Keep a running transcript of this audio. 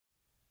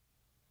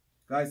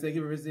Guys, thank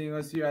you for visiting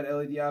us here at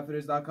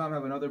LEDoutfitters.com. I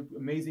have another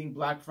amazing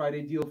Black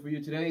Friday deal for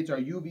you today. It's our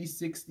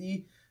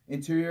UV60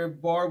 Interior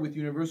bar with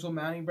universal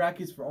mounting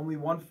brackets for only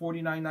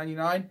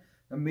 $149.99.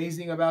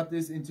 Amazing about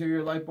this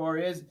interior light bar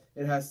is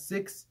it has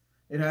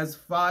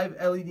 5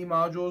 LED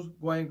modules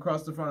going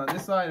across the front on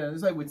this side and on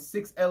this side with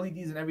 6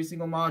 LEDs in every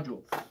single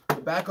module.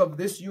 The back of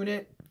this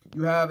unit,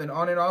 you have an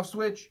on and off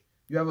switch.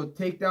 You have a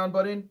takedown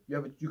button.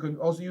 You can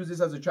also use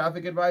this as a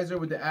traffic advisor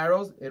with the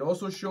arrows. It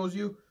also shows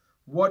you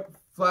what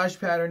flash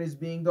pattern is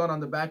being done on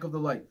the back of the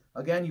light.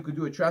 Again, you could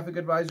do a traffic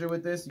advisor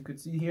with this. You could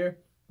see here,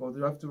 go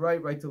left to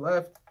right, right to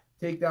left.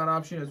 Takedown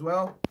option as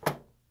well.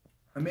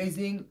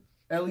 Amazing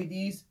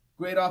LEDs,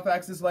 great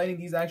off-axis lighting.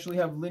 These actually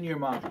have linear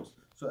modules.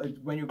 So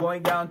when you're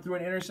going down through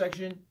an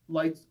intersection,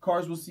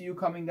 cars will see you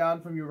coming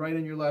down from your right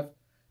and your left.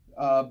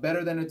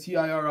 Better than a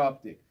TIR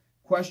optic.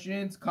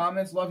 Questions,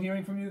 comments, love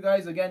hearing from you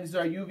guys. Again, this is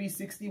our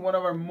UV60, one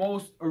of our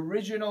most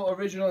original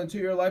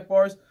interior light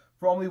bars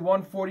for only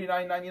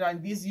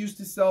 $149.99. These used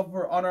to sell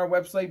on our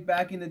website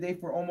back in the day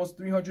for almost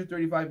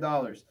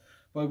 $335.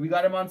 But we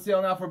got them on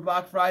sale now for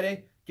Black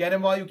Friday. Get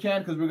them while you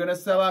can because we're going to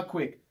sell out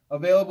quick.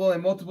 Available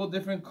in multiple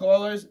different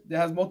colors. It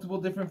has multiple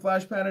different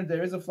flash patterns.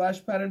 There is a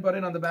flash pattern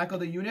button on the back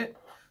of the unit,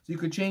 so you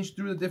could change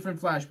through the different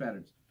flash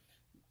patterns.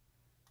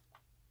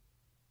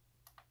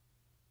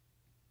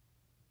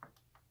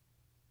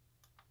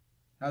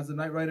 Has the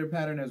Night Rider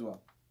pattern as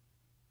well.